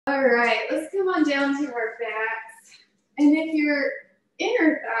All right, let's come on down to our backs. And if your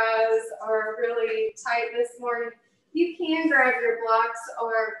inner thighs are really tight this morning, you can grab your blocks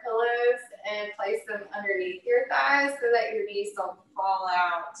or pillows and place them underneath your thighs so that your knees don't fall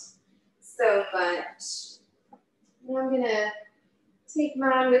out so much. And I'm going to take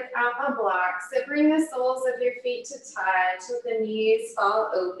mine without my blocks. So bring the soles of your feet to touch with the knees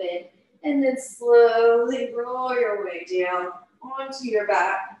fall open. And then slowly roll your way down onto your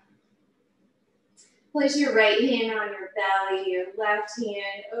back. Place your right hand on your belly, your left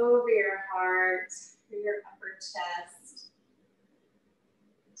hand over your heart, or your upper chest.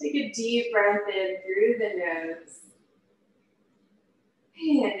 Take a deep breath in through the nose.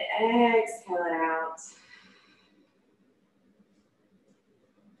 And exhale it out.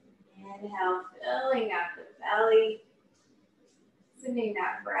 Inhale, filling up the belly. Sending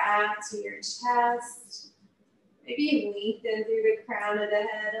that breath to your chest. Maybe lengthen through the crown of the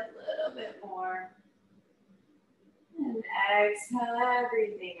head a little bit more. And exhale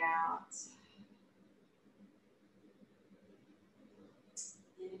everything out.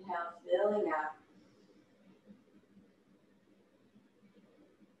 Inhale, filling up.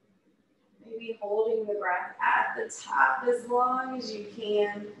 Maybe holding the breath at the top as long as you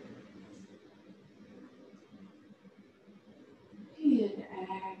can. And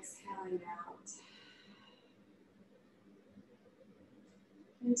exhaling out.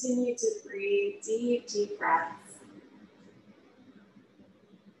 Continue to breathe deep, deep breaths.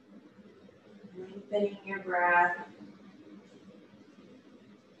 Lengthening your breath.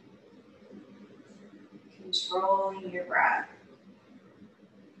 Controlling your breath.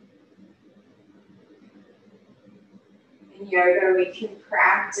 In yoga, we can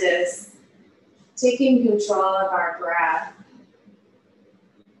practice taking control of our breath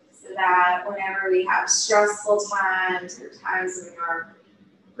so that whenever we have stressful times or times when our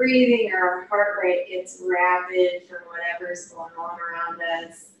breathing or our heart rate gets rapid for whatever's going on around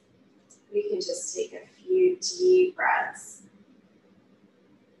us, we can just take a few deep breaths.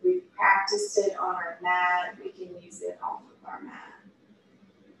 We've practiced it on our mat. We can use it off of our mat.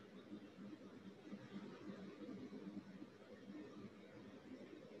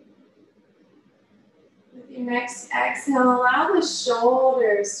 With your next exhale, allow the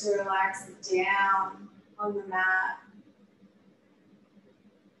shoulders to relax down on the mat.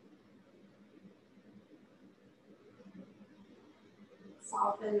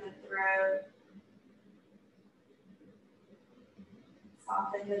 Soften the throat.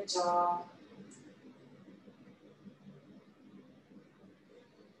 Soften the jaw.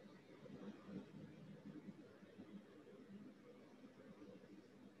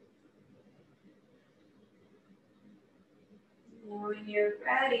 And when you're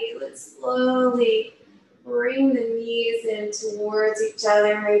ready, let's slowly bring the knees in towards each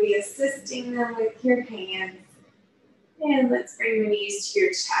other, maybe assisting them with your hands. And let's bring the knees to your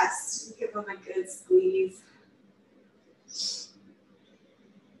chest. Give them a good squeeze.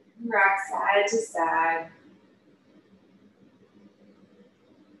 Rock side to side.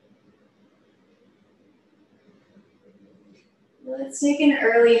 Let's take an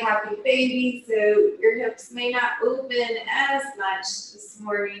early happy baby, so your hips may not open as much this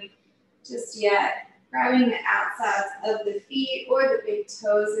morning just yet. Grabbing the outsides of the feet or the big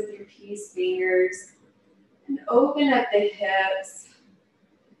toes of your peace fingers. And open up the hips.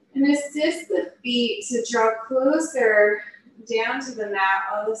 And assist the feet to draw closer down to the mat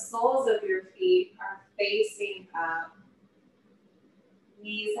while the soles of your feet are facing up.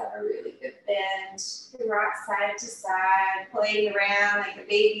 Knees have a really good bend. You rock side to side, playing around like a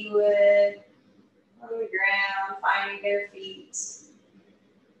baby would on the ground, finding their feet.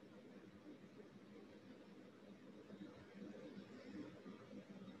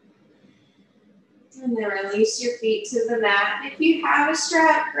 And then release your feet to the mat. If you have a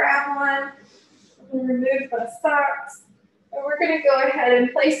strap, grab one. And remove my socks. And we're going to go ahead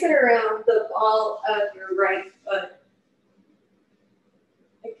and place it around the ball of your right foot.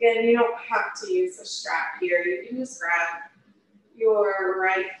 Again, you don't have to use a strap here. You can just grab your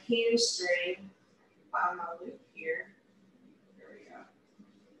right hamstring. Find my loop here. There we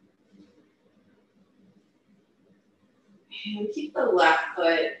go. And keep the left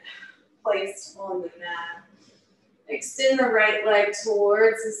foot placed on the mat. Extend the right leg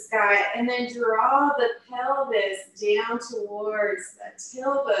towards the sky and then draw the pelvis down towards the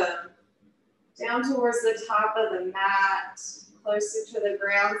tailbone, down towards the top of the mat, closer to the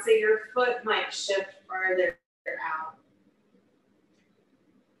ground, so your foot might shift further out.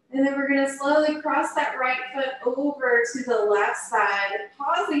 And then we're going to slowly cross that right foot over to the left side,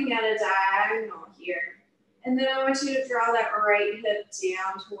 pausing at a diagonal here. And then I want you to draw that right hip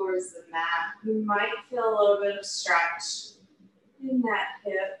down towards the mat. You might feel a little bit of stretch in that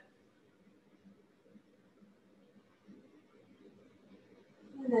hip.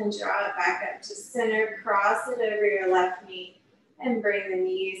 And then draw it back up to center, cross it over your left knee, and bring the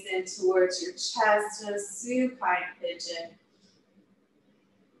knees in towards your chest in a supine pigeon.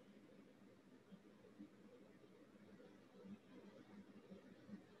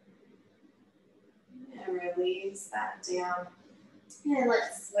 And release that down. And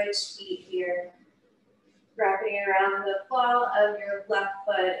let's switch feet here. Wrapping around the ball of your left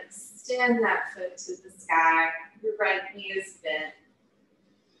foot, extend that foot to the sky. Your right knee is bent.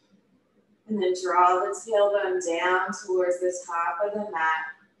 And then draw the tailbone down towards the top of the mat.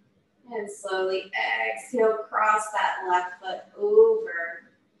 And slowly exhale, cross that left foot over.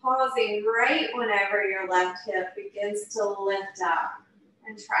 Pausing right whenever your left hip begins to lift up.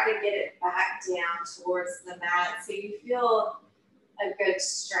 And try to get it back down towards the mat so you feel a good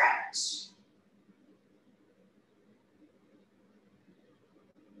stretch.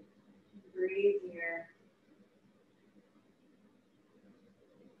 Breathe here.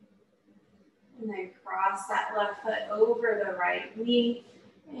 And then cross that left foot over the right knee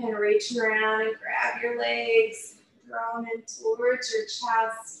and reach around and grab your legs. Draw them in towards your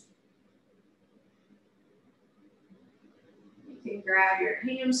chest. You can grab your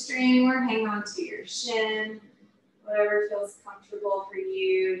hamstring or hang on to your shin. Whatever feels comfortable for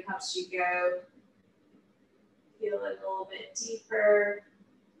you and helps you go. Feel it a little bit deeper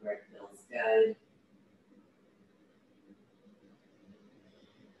where it feels good.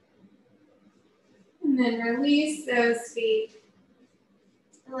 And then release those feet.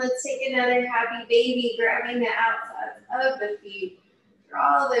 And let's take another happy baby, grabbing the outsides of the feet.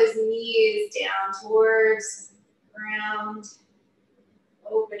 Draw those knees down towards the ground.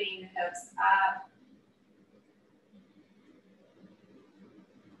 Opening the hips up.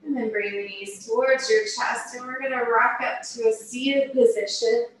 And then bring the knees towards your chest. And we're going to rock up to a seated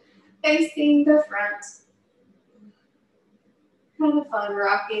position, facing the front. Kind of fun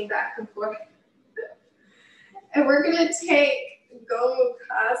rocking back and forth. And we're going to take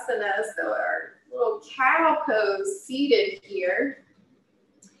Gomukhasana, so our little cow pose seated here.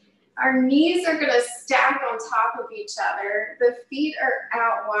 Our knees are going to stack on top of each other. The feet are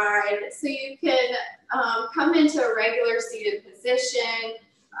out wide, so you can come into a regular seated position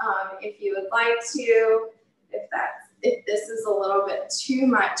if you would like to. If this is a little bit too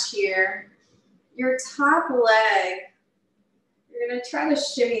much here, your top leg, you're going to try to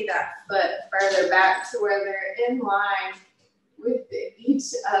shimmy that foot further back to where they're in line with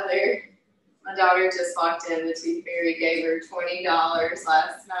each other. My daughter just walked in. The Tooth Fairy gave her $20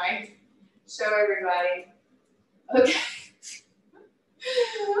 last night. Show everybody. Okay.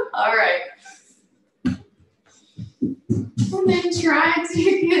 All right. And then try to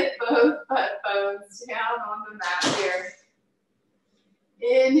get both butt bones down on the mat here.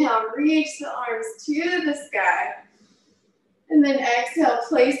 Inhale, reach the arms to the sky. And then exhale,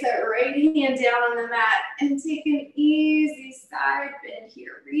 place that right hand down on the mat and take an easy side bend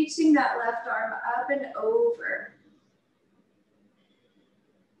here, reaching that left arm up and over.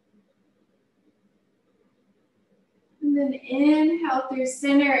 And then inhale through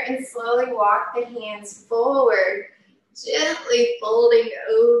center and slowly walk the hands forward, gently folding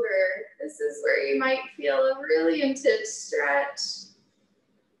over. This is where you might feel a really intense stretch.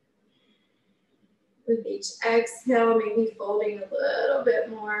 With each exhale, maybe folding a little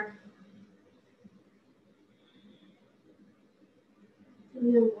bit more.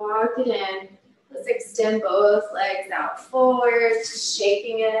 And then walk it in. Let's extend both legs out forward, just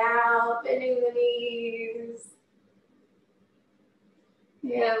shaking it out, bending the knees.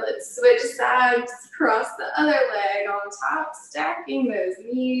 Yeah, let's switch sides, cross the other leg on top, stacking those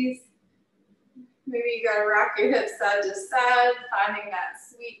knees. Maybe you gotta rock your hips side to side, finding that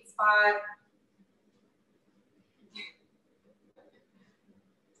sweet spot.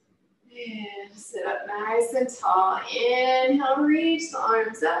 And sit up nice and tall. Inhale, reach the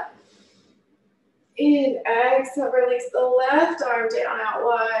arms up. And exhale, release the left arm down out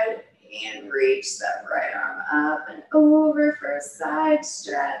wide. And reach that right arm up and over for a side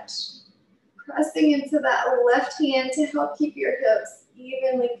stretch. Pressing into that left hand to help keep your hips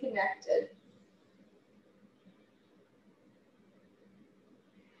evenly connected.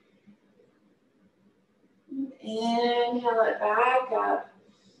 Inhale it back up.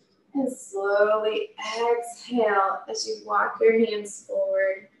 And slowly exhale as you walk your hands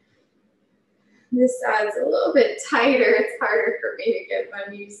forward. This side's a little bit tighter. It's harder for me to get my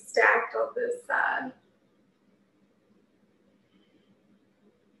knees stacked on this side.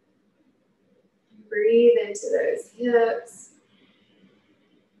 Breathe into those hips.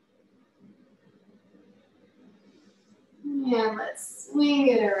 And let's swing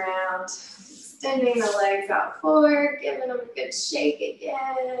it around. Extending the legs out forward, giving them a good shake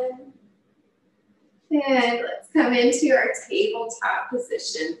again. And let's come into our tabletop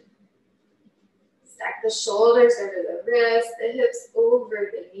position. Stack the shoulders over the wrists, the hips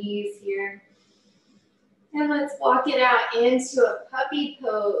over the knees here. And let's walk it out into a puppy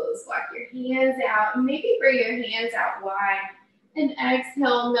pose. Walk your hands out. Maybe bring your hands out wide. And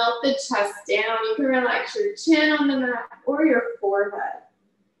exhale, melt the chest down. You can relax your chin on the mat or your forehead.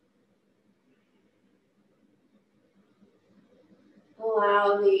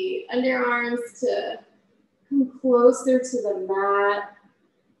 Allow the underarms to come closer to the mat.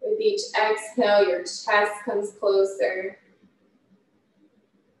 With each exhale, your chest comes closer.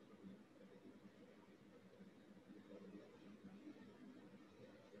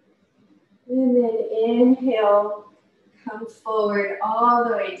 And then inhale, come forward all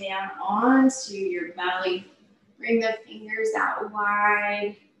the way down onto your belly. Bring the fingers out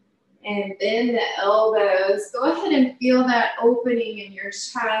wide and bend the elbows. Go ahead and feel that opening in your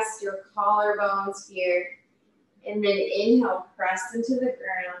chest, your collarbones here. And then inhale, press into the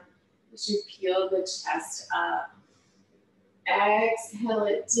ground as you peel the chest up. Exhale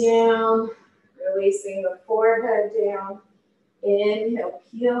it down, releasing the forehead down. Inhale,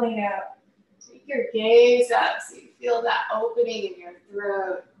 peeling up. Take your gaze up so you feel that opening in your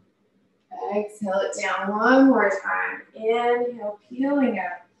throat. Exhale it down one more time. Inhale, peeling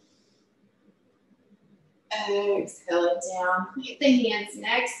up. Exhale it down. Keep the hands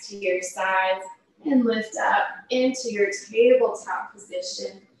next to your sides and lift up into your tabletop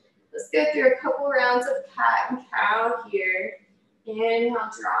position. Let's go through a couple rounds of cat and cow here. Inhale,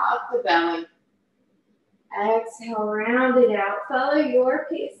 drop the belly. Exhale, round it out. Follow your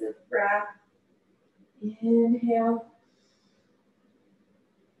pace of breath. Inhale.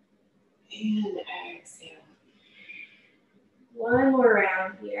 And exhale. One more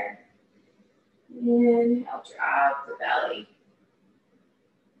round here. Inhale, drop the belly.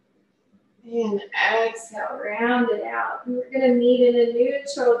 And exhale, round it out. And we're going to meet in a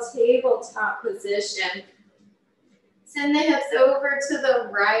neutral tabletop position. Send the hips over to the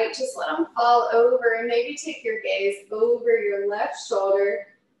right. Just let them fall over and maybe take your gaze over your left shoulder,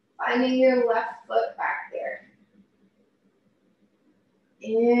 finding your left foot back there.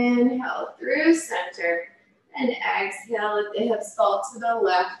 Inhale through center and exhale, let the hips fall to the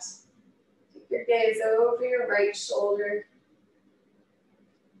left. Take your gaze over your right shoulder.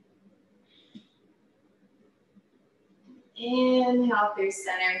 Inhale through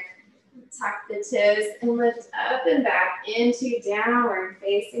center. Tuck the toes and lift up and back into downward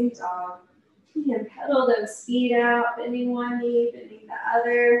facing dog. You can pedal those feet out, bending one knee, bending the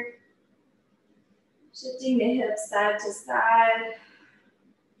other. Shifting the hips side to side.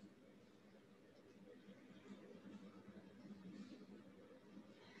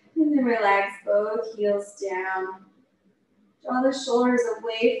 And then relax both heels down. Draw the shoulders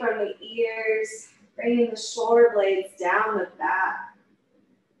away from the ears, bringing the shoulder blades down the back.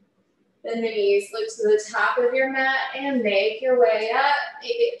 Bend the knees, look to the top of your mat and make your way up.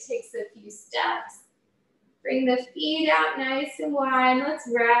 Maybe it takes a few steps. Bring the feet out nice and wide. Let's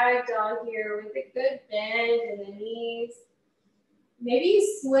ragdoll here with a good bend in the knees. Maybe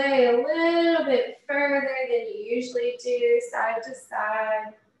you sway a little bit further than you usually do, side to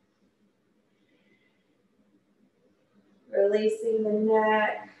side. Releasing the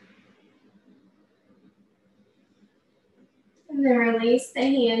neck. And then release the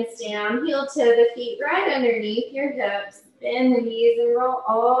hands down, heel to the feet right underneath your hips. Bend the knees and roll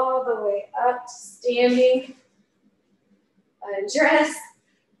all the way up to standing. Undress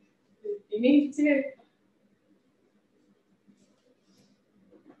if you need to.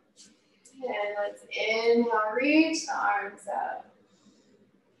 And let's inhale, reach the arms up.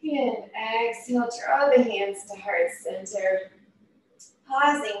 And exhale, draw the hands to heart center.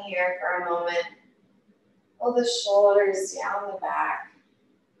 Pausing here for a moment. Pull the shoulders down the back.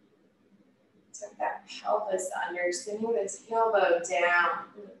 Tuck that pelvis under, sending the tailbone down,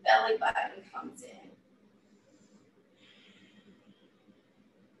 and the belly button comes in.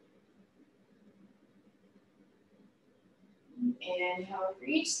 Inhale,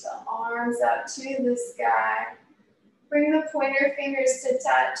 reach the arms up to the sky. Bring the pointer fingers to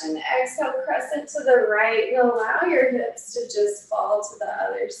touch and exhale, crescent to the right, and allow your hips to just fall to the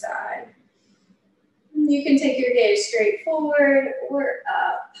other side. You can take your gaze straight forward or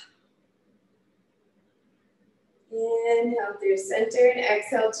up. Inhale through center and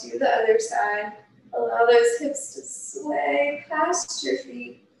exhale to the other side. Allow those hips to sway past your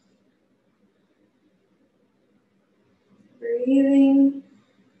feet. breathing.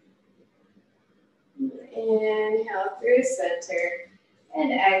 Inhale through center.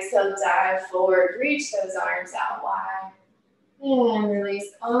 And exhale, dive forward. Reach those arms out wide. And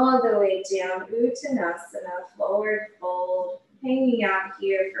release all the way down. Uttanasana, forward fold. Hanging out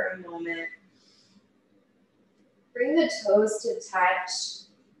here for a moment. Bring the toes to touch.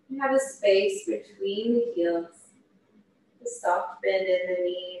 You have a space between the heels. A soft bend in the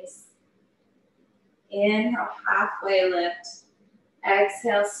knees. Inhale, halfway lift.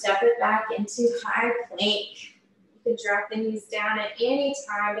 Exhale, step it back into high plank. You can drop the knees down at any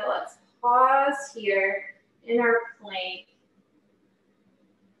time, but let's pause here in our plank.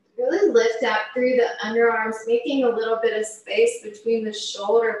 Really lift up through the underarms, making a little bit of space between the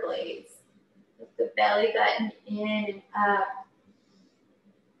shoulder blades. Lift the belly button in and up.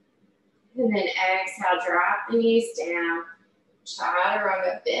 And then exhale, drop the knees down.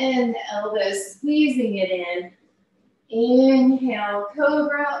 Chaturanga, bend the elbows, squeezing it in. Inhale,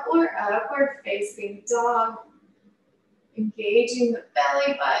 cobra or upward facing dog. Engaging the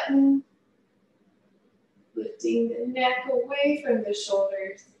belly button. Lifting the neck away from the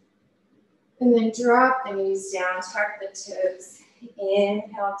shoulders. And then drop the knees down, tuck the toes.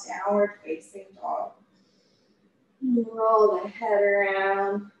 Inhale, downward facing dog. Roll the head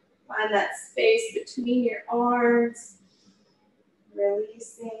around. Find that space between your arms.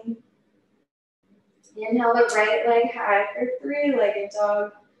 Releasing. Inhale the right leg high for three-legged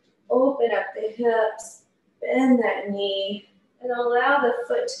dog. Open up the hips. Bend that knee. And allow the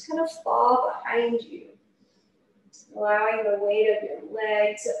foot to kind of fall behind you. Allowing the weight of your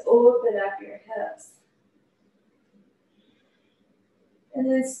leg to open up your hips. And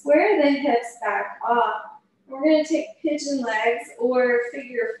then square the hips back off. We're going to take pigeon legs or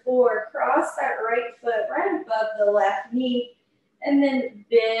figure four. Cross that right foot right above the left knee. And then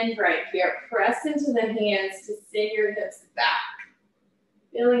bend right here. Press into the hands to send your hips back.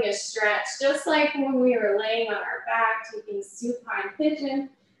 Feeling a stretch, just like when we were laying on our back, taking supine pigeon.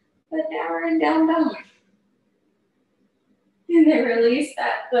 But now we're in down dog. And then release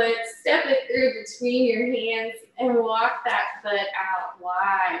that foot, step it through between your hands, and walk that foot out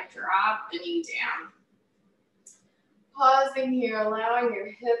wide. Drop the knee down. Pausing here, allowing your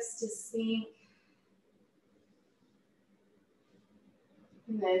hips to sink.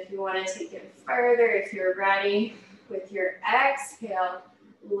 And then if you want to take it further, if you're ready, with your exhale,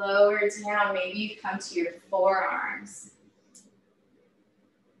 lower down. Maybe you come to your forearms.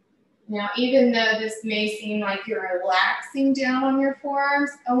 Now, even though this may seem like you're relaxing down on your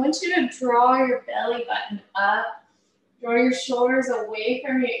forearms, I want you to draw your belly button up, draw your shoulders away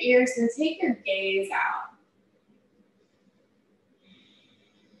from your ears, and take your gaze out.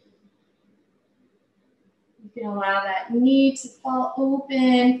 You can allow that knee to fall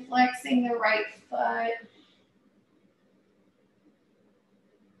open, flexing the right foot.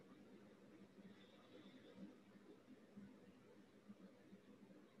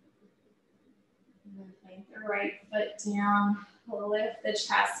 Plank the right foot down, lift the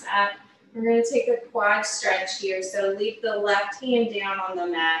chest up. We're going to take a quad stretch here, so leave the left hand down on the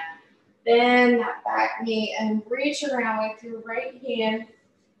mat. Bend that back knee and reach around with your right hand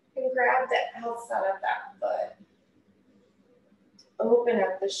and grab the outside of that foot. Open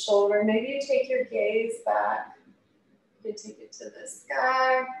up the shoulder. Maybe you take your gaze back. You can take it to the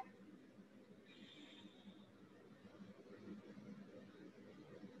sky.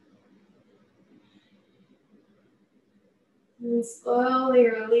 And slowly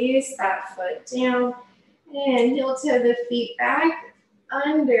release that foot down and heel toe the feet back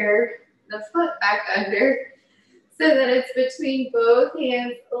under, the foot back under, so that it's between both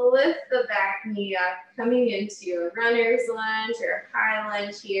hands. Lift the back knee up, coming into a runner's lunge or high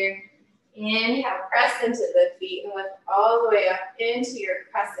lunge here. Inhale, press into the feet and lift all the way up into your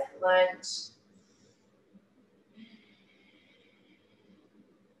crescent lunge.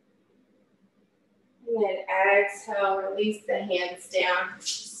 And then exhale, release the hands down.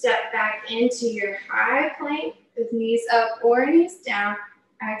 Step back into your high plank with knees up or knees down.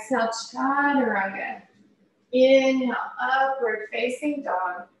 Exhale, chaturanga. Inhale, upward facing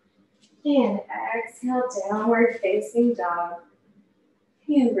dog. And exhale, downward facing dog.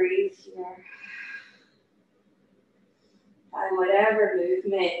 And breathe here. Find whatever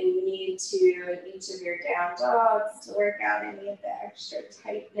movement you need to in each of your down dogs to work out any of the extra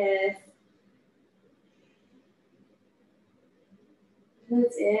tightness.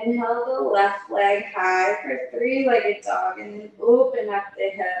 Let's inhale the left leg high for three-legged dog and then open up the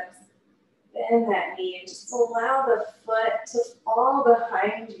hips. Bend that knee and just allow the foot to fall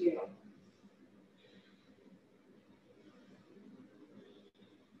behind you.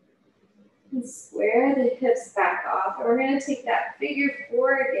 And square the hips back off. And we're going to take that figure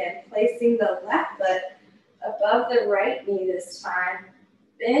four again, placing the left foot above the right knee this time.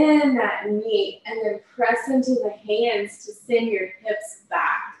 Bend that knee and then press into the hands to send your hips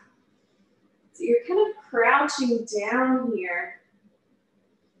back. So you're kind of crouching down here,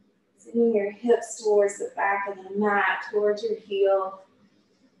 sending your hips towards the back of the mat, towards your heel.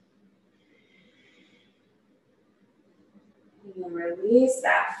 And then release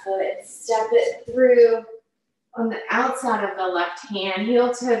that foot, step it through on the outside of the left hand.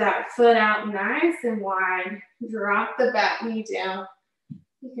 Heel toe that foot out nice and wide. Drop the back knee down.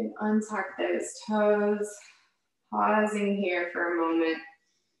 You can untuck those toes, pausing here for a moment.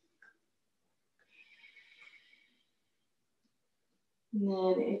 And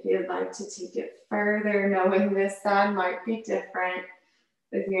then if you'd like to take it further, knowing this side might be different,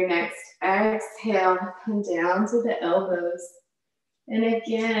 with your next exhale, come down to the elbows. And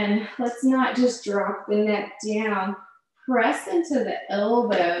again, let's not just drop the neck down. Press into the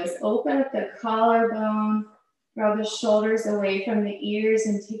elbows, open up the collarbone, draw the shoulders away from the ears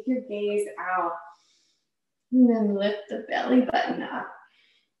and take your gaze out. And then lift the belly button up.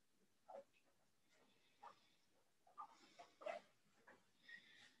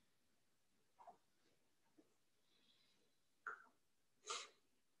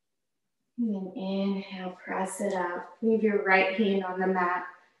 And then inhale, press it up. Leave your right hand on the mat.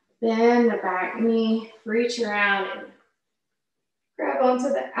 Bend the back knee, reach around and grab onto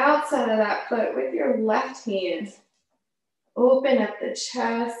the outside of that foot with your left hand. Open up the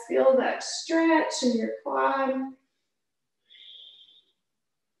chest, feel that stretch in your quad. And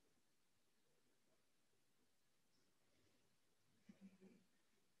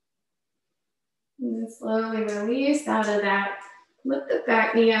then slowly release out of that. Lift the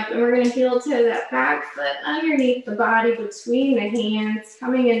back knee up, and we're going to heel toe that back foot underneath the body between the hands,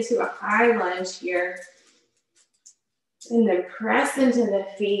 coming into a high lunge here. And then press into the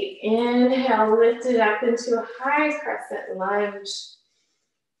feet. Inhale, lift it up into a high crescent lunge.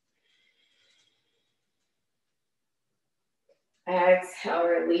 Exhale,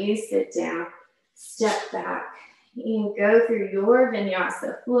 release it down. Step back and go through your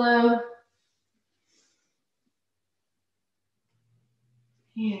vinyasa flow.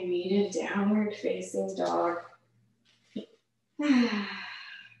 And meet a downward facing dog.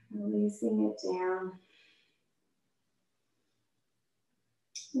 Releasing it down.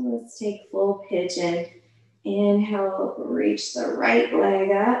 Let's take full pigeon. Inhale, reach the right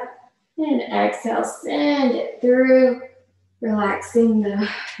leg up. And exhale, send it through. Relaxing the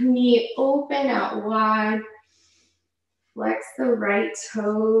knee open out wide. Flex the right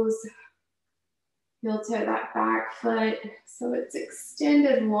toes. Heel toe that back foot so it's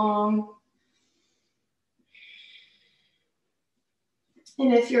extended long.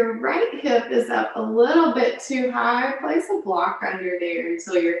 And if your right hip is up a little bit too high, place a block under there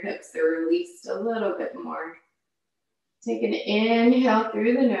until your hips are released a little bit more. Take an inhale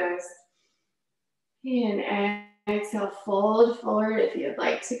through the nose. And exhale, fold forward if you'd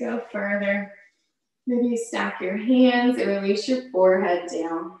like to go further. Maybe stack your hands and release your forehead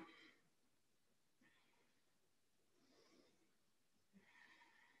down.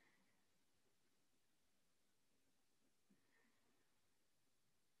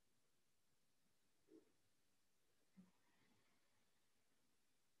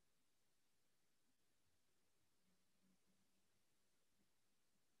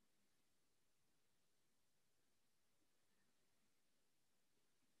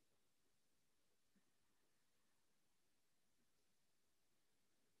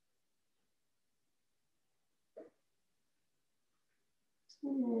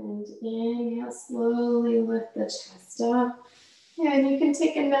 And inhale, slowly lift the chest up. And you can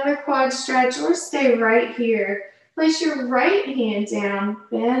take another quad stretch or stay right here. Place your right hand down,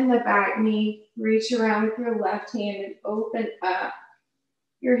 bend the back knee, reach around with your left hand and open up.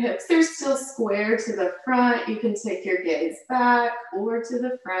 Your hips are still square to the front. You can take your gaze back or to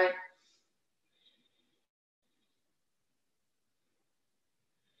the front.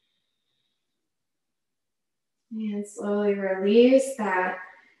 And slowly release that.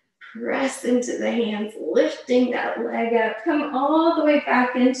 Press into the hands, lifting that leg up. Come all the way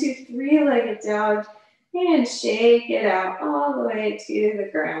back into three-legged dog and shake it out all the way to the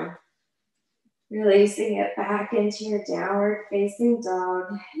ground. Releasing it back into your downward facing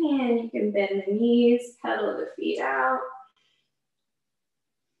dog. And you can bend the knees, pedal the feet out.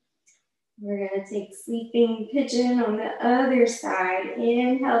 We're going to take sleeping pigeon on the other side.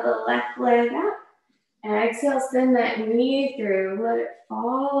 Inhale the left leg up. Exhale, send that knee through. Let it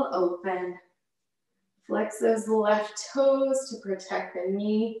fall open. Flex those left toes to protect the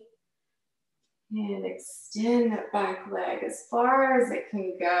knee. And extend that back leg as far as it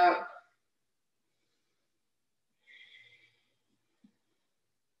can go.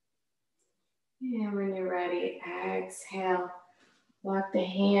 And when you're ready, exhale. Walk the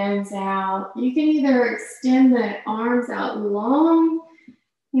hands out. You can either extend the arms out long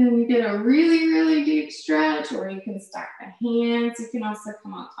and you get a really, really deep stretch, or you can stack the hands. You can also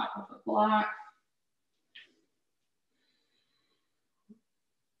come on top of a block.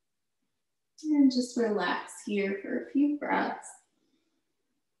 And just relax here for a few breaths.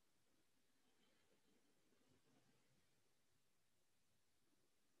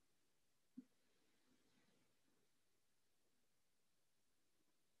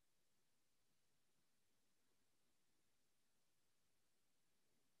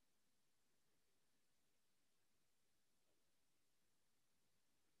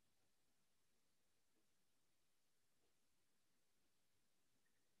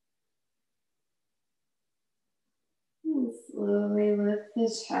 And slowly lift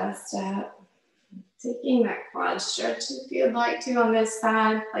the chest up. Taking that quad stretch if you'd like to on this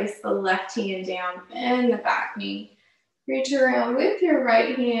side. Place the left hand down, bend the back knee. Reach around with your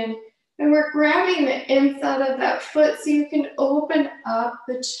right hand. And we're grabbing the inside of that foot so you can open up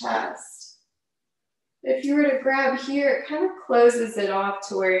the chest. If you were to grab here, it kind of closes it off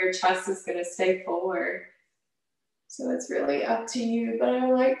to where your chest is going to stay forward. So it's really up to you, but I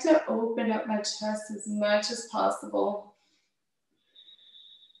like to open up my chest as much as possible.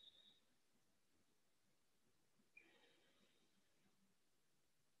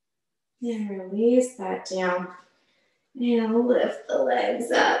 And release that down. And lift the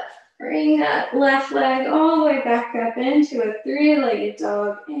legs up. Bring that left leg all the way back up into a three-legged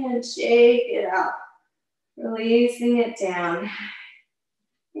dog and shake it out. Releasing it down.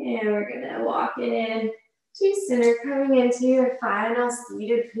 And we're going to walk it in to center, coming into your final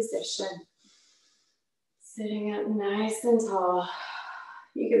seated position. Sitting up nice and tall.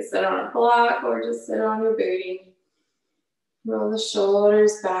 You can sit on a block or just sit on your booty. Roll the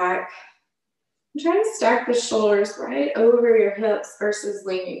shoulders back. And try to stack the shoulders right over your hips versus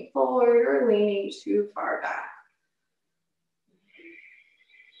leaning forward or leaning too far back.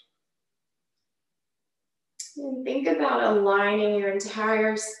 And think about aligning your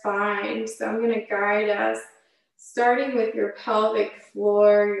entire spine. So I'm going to guide us, starting with your pelvic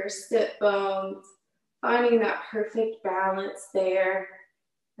floor, your sit bones, finding that perfect balance there,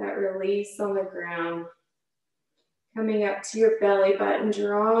 that release on the ground. Coming up to your belly button,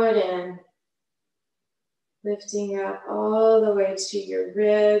 draw it in. Lifting up all the way to your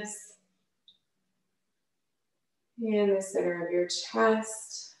ribs and the center of your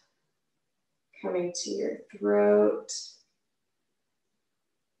chest. Coming to your throat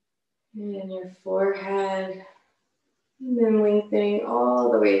and your forehead. And then lengthening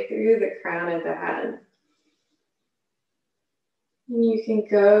all the way through the crown of the head. And you can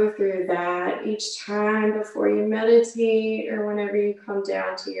go through that each time before you meditate or whenever you come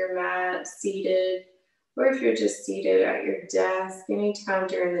down to your mat, seated, or if you're just seated at your desk, anytime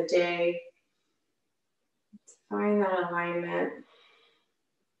during the day. Find that alignment.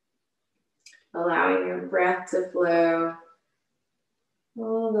 Allowing your breath to flow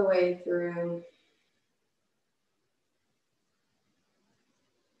all the way through.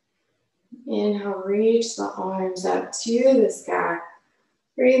 Inhale, reach the arms up to the sky.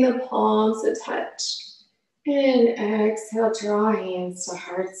 Bring the palms to touch. And exhale, draw hands to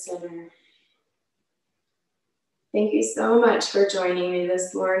heart center. Thank you so much for joining me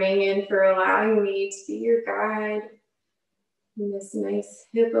this morning and for allowing me to be your guide in this nice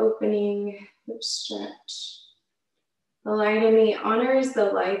hip opening, hip stretch. The light in me honors the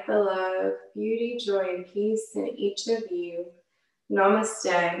light, the love, beauty, joy, and peace in each of you.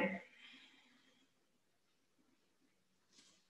 Namaste.